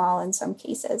outside the mall in some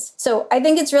cases. So I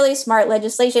think it's really smart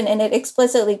legislation, and it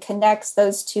explicitly connects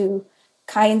those two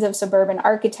kinds of suburban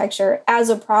architecture as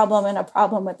a problem and a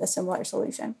problem with a similar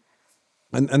solution.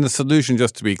 And the solution,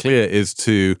 just to be clear, is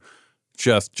to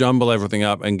just jumble everything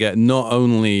up and get not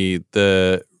only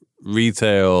the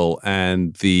retail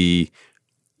and the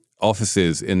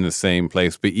offices in the same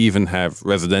place, but even have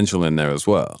residential in there as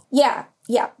well. Yeah.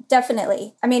 Yeah,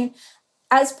 definitely. I mean,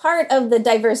 as part of the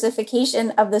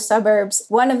diversification of the suburbs,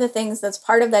 one of the things that's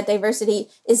part of that diversity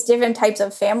is different types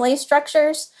of family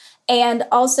structures and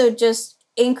also just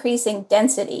increasing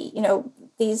density. You know,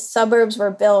 these suburbs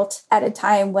were built at a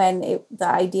time when the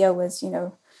idea was,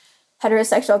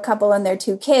 heterosexual couple and their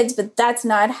 2 kids, but that's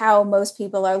not how most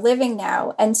people are living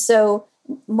now. And so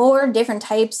more different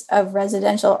types of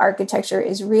residential architecture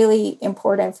is really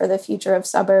important for the future of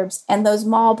suburbs. And those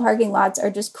mall parking lots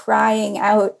are just crying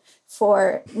out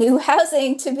for new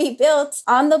housing to be built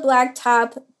on the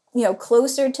blacktop,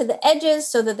 closer to the edges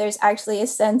so that there's actually a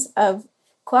sense of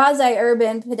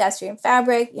quasi-urban pedestrian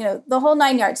fabric, the whole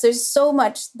 9 yards. There's so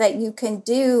much that you can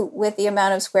do with the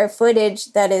amount of square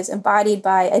footage that is embodied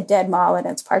by a dead mall and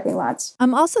its parking lots.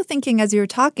 I'm also thinking as you're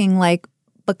talking, like,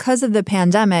 because of the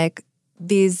pandemic,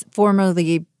 these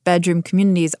formerly bedroom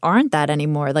communities aren't that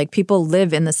anymore. Like, people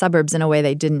live in the suburbs in a way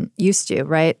they didn't used to,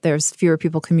 right? There's fewer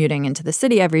people commuting into the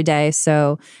city every day.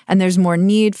 So, and there's more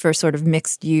need for sort of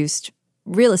mixed use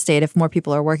real estate. If more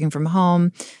people are working from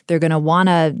home, they're going to want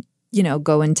to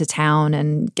go into town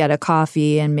and get a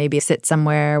coffee and maybe sit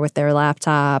somewhere with their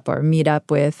laptop or meet up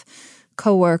with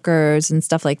coworkers and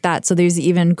stuff like that. So there's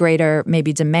even greater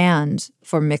maybe demand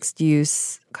for mixed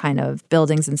use kind of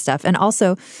buildings and stuff. And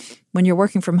also, when you're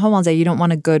working from home all day, you don't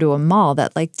want to go to a mall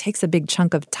that takes a big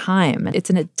chunk of time. It's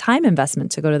a time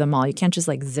investment to go to the mall. You can't just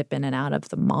zip in and out of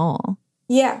the mall.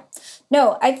 Yeah.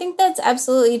 No, I think that's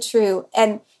absolutely true.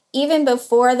 And even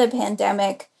before the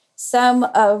pandemic, some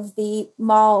of the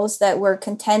malls that were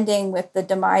contending with the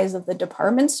demise of the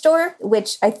department store,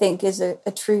 which I think is a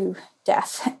true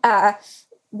death,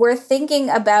 were thinking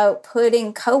about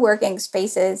putting co-working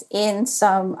spaces in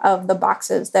some of the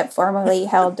boxes that formerly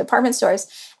held department stores.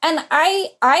 And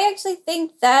I actually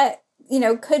think that,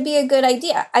 could be a good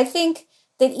idea. I think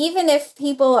that even if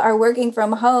people are working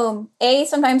from home,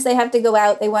 sometimes they have to go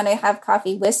out, they want to have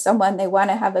coffee with someone, they want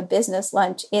to have a business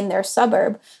lunch in their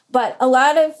suburb. But a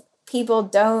lot of people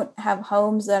don't have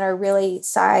homes that are really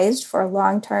sized for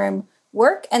long-term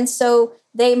work. And so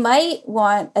they might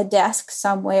want a desk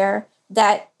somewhere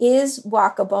that is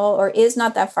walkable or is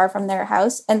not that far from their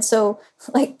house. And so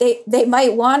they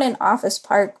might want an office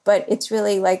park, but it's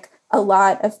really a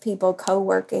lot of people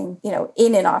co-working,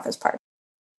 in an office park.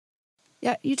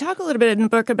 Yeah, you talk a little bit in the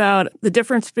book about the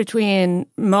difference between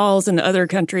malls in other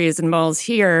countries and malls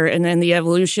here, and then the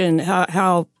evolution,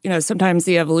 how sometimes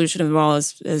the evolution of the mall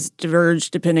is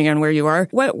diverged depending on where you are.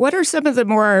 What are some of the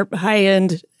more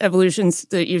high-end evolutions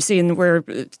that you've seen where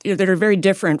that are very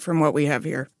different from what we have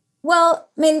here? Well,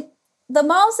 I mean, the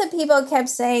malls that people kept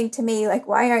saying to me,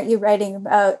 why aren't you writing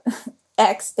about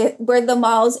X, were the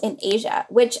malls in Asia,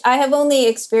 which I have only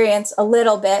experienced a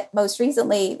little bit. Most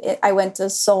recently, I went to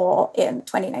Seoul in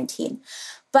 2019.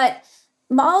 But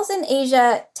malls in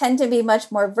Asia tend to be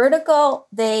much more vertical.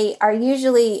 They are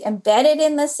usually embedded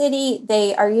in the city.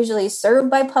 They are usually served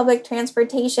by public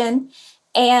transportation.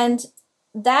 And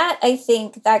that, I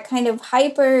think, that kind of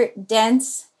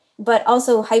hyper-dense but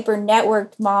also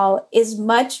hyper-networked mall is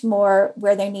much more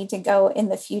where they need to go in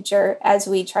the future as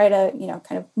we try to,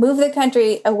 kind of move the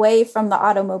country away from the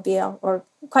automobile or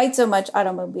quite so much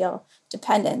automobile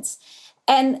dependence.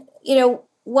 And,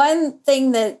 one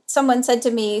thing that someone said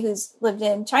to me who's lived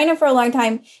in China for a long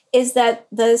time is that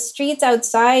the streets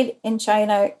outside in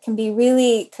China can be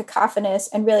really cacophonous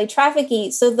and really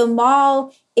trafficy. So the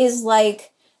mall is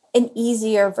like an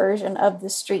easier version of the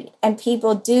street. And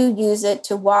people do use it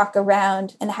to walk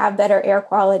around and have better air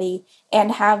quality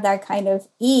and have that kind of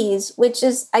ease, which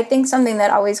is, I think, something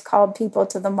that always called people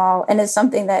to the mall and is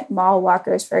something that mall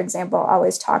walkers, for example,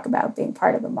 always talk about being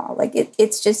part of the mall.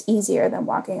 It's just easier than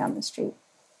walking on the street.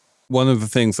 One of the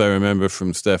things I remember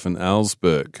from Stefan Al's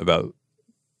book about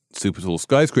super tall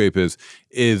skyscrapers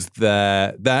is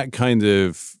that kind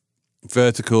of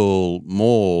vertical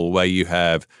mall where you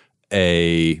have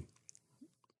a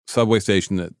subway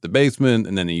station at the basement,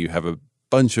 and then you have a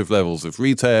bunch of levels of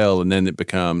retail, and then it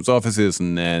becomes offices,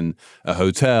 and then a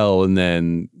hotel, and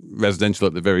then residential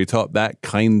at the very top. That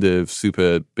kind of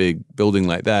super big building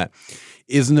like that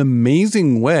is an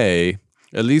amazing way,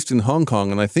 at least in Hong Kong,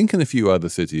 and I think in a few other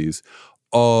cities,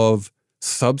 of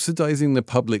subsidizing the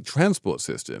public transport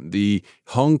system. The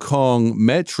Hong Kong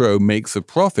Metro makes a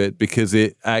profit because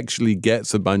it actually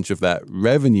gets a bunch of that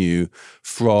revenue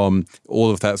from all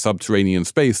of that subterranean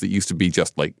space that used to be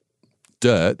just like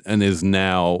dirt and is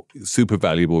now super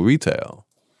valuable retail.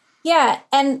 Yeah,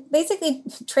 and basically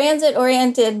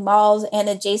transit-oriented malls and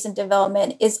adjacent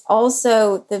development is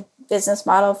also the business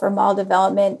model for mall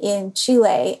development in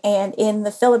Chile and in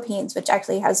the Philippines, which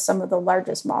actually has some of the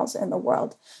largest malls in the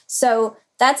world. So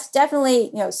that's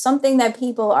definitely, something that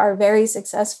people are very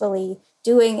successfully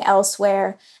doing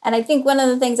elsewhere. And I think one of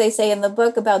the things I say in the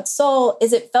book about Seoul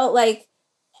is it felt like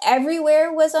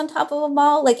everywhere was on top of a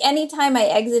mall. Like anytime I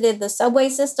exited the subway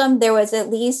system, there was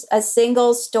at least a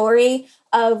single story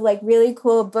of like really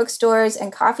cool bookstores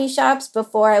and coffee shops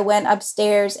before I went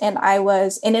upstairs and I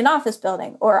was in an office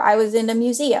building or I was in a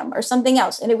museum or something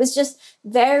else. And it was just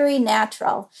very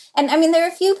natural. And I mean, there are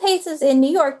a few places in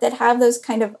New York that have those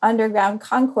kind of underground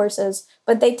concourses,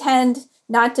 but they tend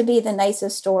not to be the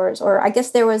nicest stores. Or I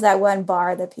guess there was that one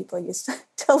bar that people used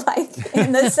to like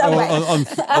in the subway.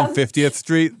 on 50th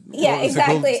Street? Yeah,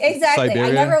 exactly. Siberia?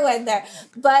 I never went there.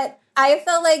 But I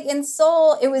felt like in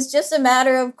Seoul, it was just a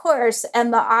matter of course.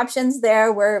 And the options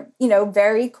there were,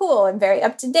 very cool and very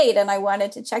up to date. And I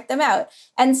wanted to check them out.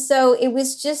 And so it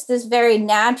was just this very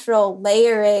natural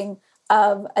layering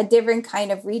of a different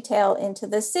kind of retail into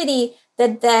the city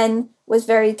that then was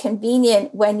very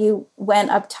convenient when you went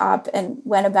up top and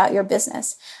went about your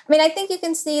business. I mean, I think you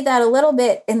can see that a little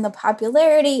bit in the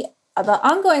popularity, of the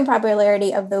ongoing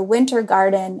popularity of the Winter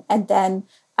Garden and then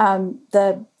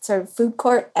the sort of food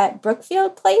court at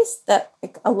Brookfield Place that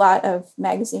like a lot of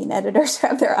magazine editors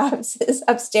have their offices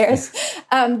upstairs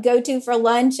go to for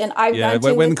lunch. And I've gone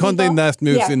to when Condé Nast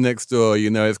moves in next door,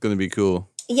 it's going to be cool.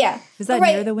 Yeah. Is that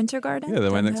near the Winter Garden? Yeah,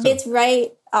 they're right next door. It's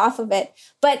right off of it.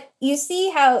 But you see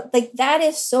how like that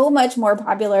is so much more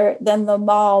popular than the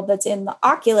mall that's in the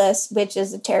Oculus, which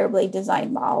is a terribly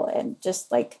designed mall and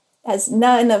just like has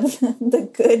none of the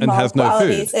good mall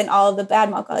qualities and all of the bad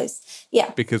mall qualities.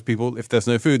 Yeah. Because people, if there's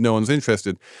no food, no one's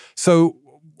interested. So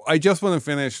I just want to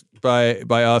finish by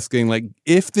asking, like,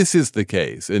 if this is the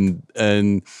case and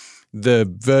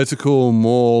the vertical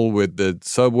mall with the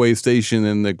subway station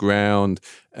in the ground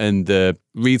and the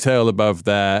retail above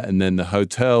that and then the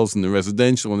hotels and the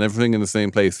residential and everything in the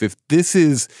same place, if this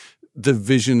is the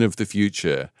vision of the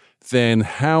future, then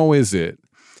how is it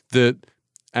that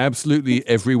absolutely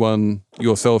everyone,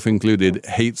 yourself included,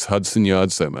 hates Hudson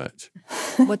Yards so much?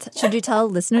 Should you tell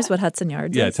listeners what Hudson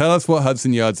Yards is? Yeah, tell us what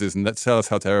Hudson Yards is and let's tell us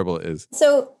how terrible it is.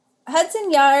 So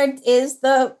Hudson Yards is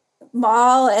the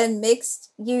mall and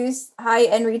mixed use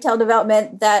high-end retail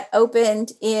development that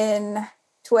opened in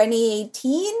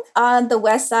 2018 on the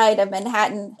west side of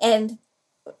Manhattan. And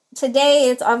today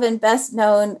it's often best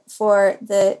known for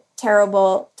the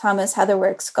terrible Thomas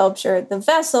Heatherwick sculpture, The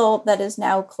Vessel, that is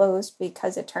now closed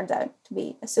because it turns out to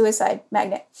be a suicide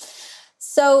magnet.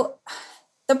 So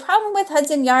the problem with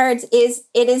Hudson Yards is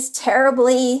it is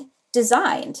terribly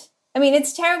designed. I mean,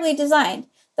 it's terribly designed.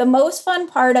 The most fun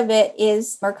part of it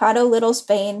is Mercado Little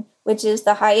Spain, which is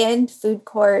the high-end food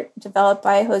court developed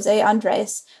by Jose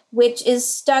Andres, which is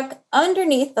stuck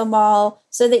underneath the mall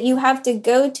so that you have to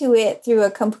go to it through a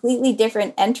completely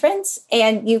different entrance,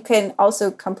 and you can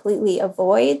also completely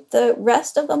avoid the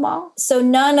rest of the mall. So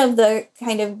none of the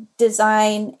kind of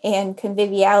design and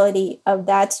conviviality of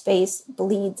that space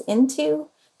bleeds into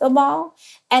the mall.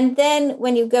 And then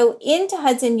when you go into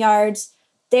Hudson Yards,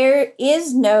 there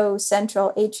is no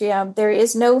central atrium. There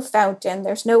is no fountain.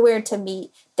 There's nowhere to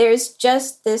meet. There's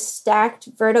just this stacked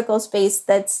vertical space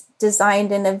that's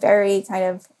designed in a very kind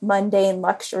of mundane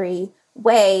luxury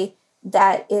way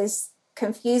that is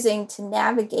confusing to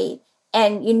navigate.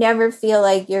 And you never feel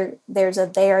like there's a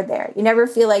there. You never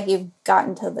feel like you've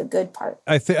gotten to the good part.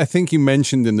 I think you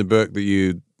mentioned in the book that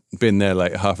you'd been there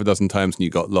like half a dozen times and you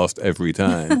got lost every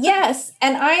time. Yes.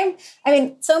 And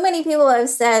so many people have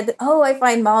said, oh, I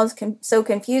find malls so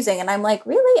confusing. And I'm like,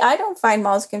 really? I don't find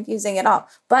malls confusing at all.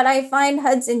 But I find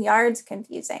Hudson Yards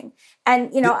confusing.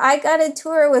 And, I got a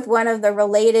tour with one of the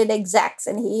related execs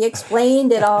and he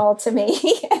explained it all to me.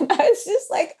 And I was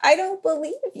just like, I don't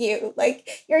believe you. Like,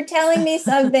 you're telling me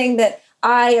something that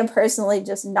I am personally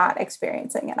just not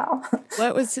experiencing at all.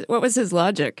 What was his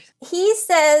logic? He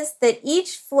says that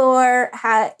each floor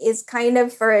is kind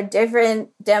of for a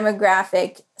different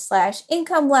demographic /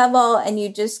 income level, and you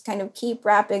just kind of keep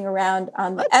wrapping around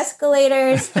on the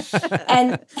escalators.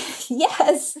 And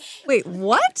yes. Wait,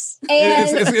 what?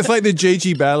 And it's like the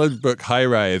J.G. Ballard book High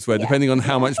Rise, where depending on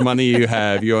how much money you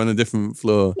have, you're on a different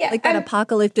floor. Yeah, like that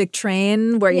apocalyptic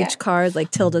train where each car is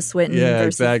like Tilda Swinton. Yeah,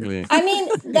 exactly. I mean,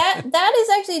 that is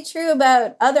actually true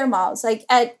about other malls. Like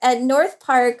at North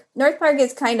Park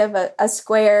is kind of a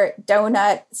square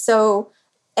donut.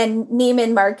 And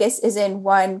Neiman Marcus is in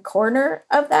one corner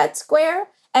of that square.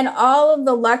 And all of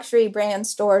the luxury brand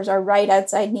stores are right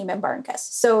outside Neiman Marcus.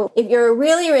 So if you're a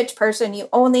really rich person, you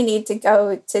only need to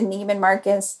go to Neiman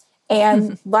Marcus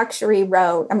and Luxury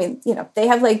Row. I mean, they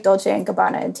have like Dolce &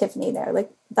 Gabbana and Tiffany there,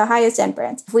 like the highest end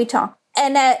brands, Vuitton.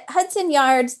 And at Hudson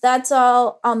Yards, that's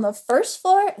all on the first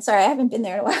floor. Sorry, I haven't been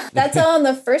there in a while. That's all on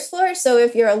the first floor. So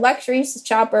if you're a luxury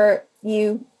shopper,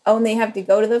 you only have to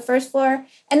go to the first floor.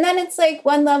 And then it's like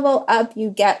one level up, you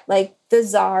get like the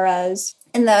Zaras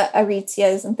and the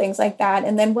Aritzias and things like that.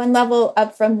 And then one level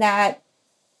up from that,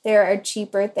 there are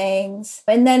cheaper things.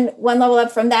 And then one level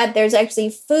up from that, there's actually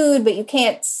food, but you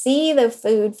can't see the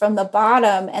food from the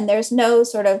bottom. And there's no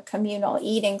sort of communal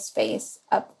eating space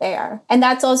up there. And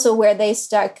that's also where they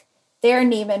stuck their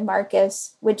Neiman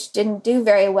Marcus, which didn't do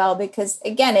very well because,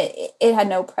 again, it had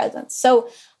no presence. So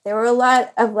there were a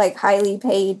lot of like highly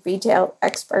paid retail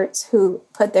experts who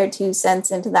put their 2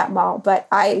 cents into that mall. But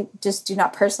I just do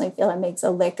not personally feel it makes a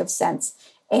lick of sense.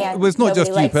 And well, it's not just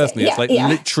you personally. It's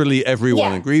literally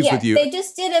everyone agrees with you. They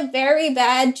just did a very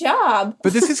bad job.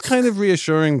 But this is kind of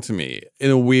reassuring to me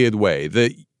in a weird way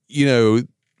that, you know,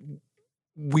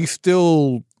 we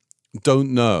still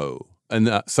don't know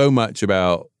so much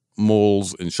about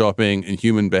malls and shopping and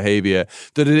human behavior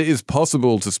that it is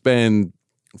possible to spend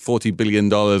 $40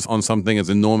 billion on something as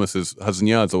enormous as Hudson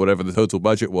Yards or whatever the total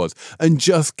budget was and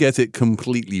just get it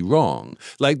completely wrong.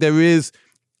 Like there is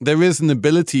an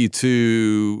ability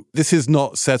to, this is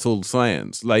not settled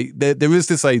science. Like there is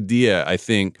this idea, I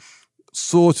think,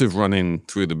 sort of running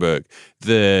through the book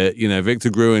that, you know, Victor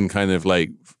Gruen kind of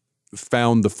like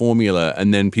found the formula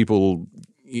and then people,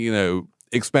 you know,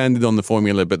 expanded on the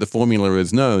formula, but the formula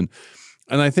is known.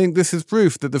 And I think this is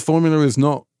proof that the formula is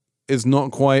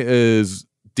not quite as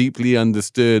deeply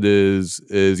understood as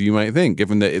you might think,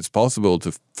 given that it's possible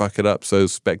to fuck it up so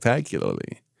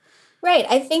spectacularly. Right.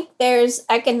 I think there's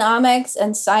economics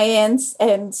and science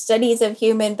and studies of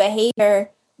human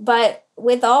behavior, but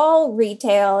with all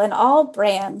retail and all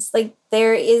brands, like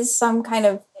there is some kind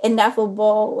of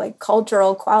ineffable like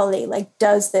cultural quality, like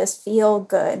does this feel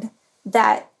good,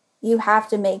 that you have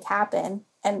to make happen.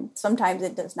 And sometimes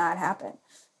it does not happen.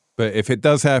 But if it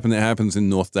does happen, it happens in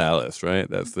North Dallas, right?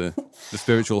 That's the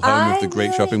spiritual home of the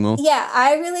great shopping mall. Yeah,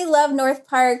 I really love North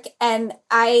Park, and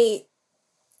I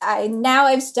now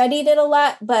I've studied it a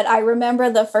lot, but I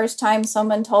remember the first time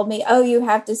someone told me, oh, you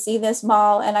have to see this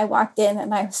mall. And I walked in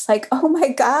and I was like, oh my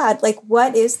God, like,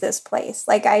 what is this place?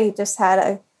 Like, I just had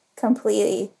a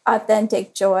completely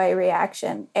authentic joy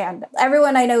reaction. And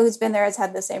everyone I know who's been there has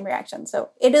had the same reaction. So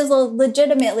it is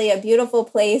legitimately a beautiful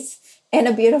place and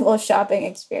a beautiful shopping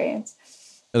experience.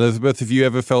 Elizabeth, have you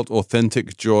ever felt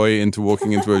authentic joy into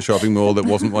walking into a shopping mall that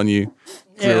wasn't one you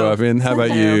grew up in? How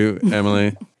about you,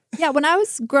 Emily? Yeah, when I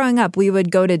was growing up, we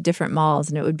would go to different malls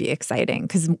and it would be exciting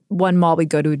because one mall we'd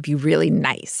go to would be really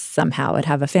nice. Somehow it'd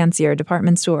have a fancier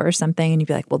department store or something. And you'd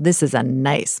be like, well, this is a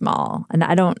nice mall. And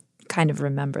I don't kind of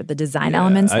remember the design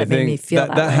elements that made me feel that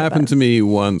way. That happened to me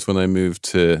once when I moved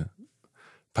to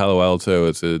Palo Alto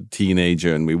as a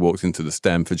teenager and we walked into the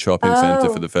Stanford Shopping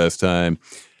Center for the first time.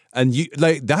 And you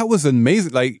like that was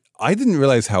amazing. Like I didn't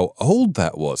realize how old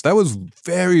that was. That was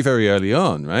very, very early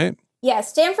on, right? Yeah,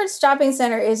 Stanford Shopping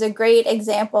Center is a great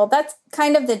example. That's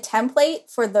kind of the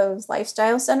template for those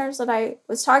lifestyle centers that I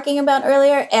was talking about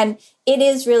earlier. And it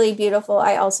is really beautiful.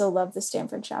 I also love the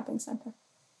Stanford Shopping Center.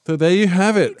 So there you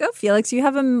have it. There you go, Felix. You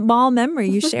have a mall memory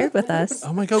you shared with us.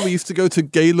 Oh my God, we used to go to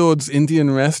Gaylord's Indian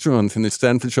restaurant in the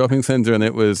Stanford Shopping Center, and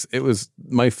it was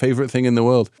my favorite thing in the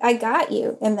world. I got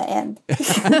you in the end.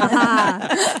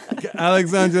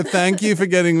 Alexandra, thank you for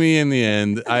getting me in the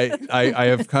end. I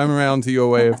have come around to your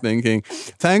way of thinking.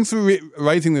 Thanks for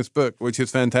writing this book, which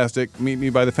is fantastic. Meet Me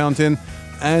by the Fountain.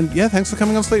 And yeah, thanks for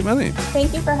coming on Slate Money.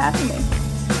 Thank you for having me.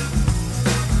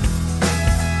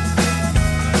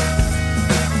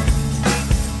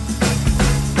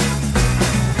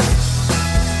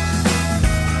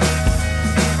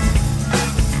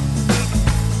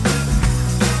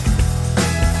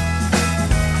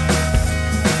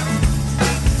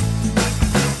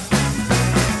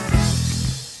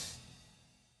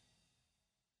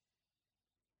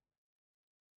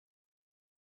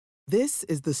 This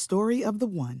is the story of the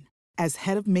one. As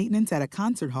head of maintenance at a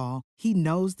concert hall, he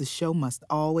knows the show must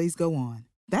always go on.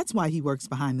 That's why he works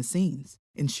behind the scenes,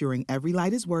 ensuring every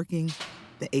light is working,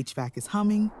 the HVAC is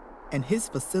humming, and his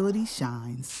facility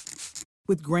shines.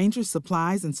 With Grainger's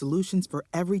supplies and solutions for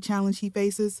every challenge he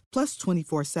faces, plus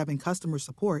 24/7 customer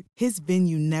support, his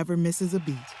venue never misses a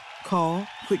beat. Call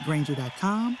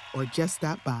quickgrainger.com or just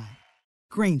stop by.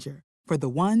 Grainger, for the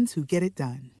ones who get it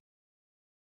done.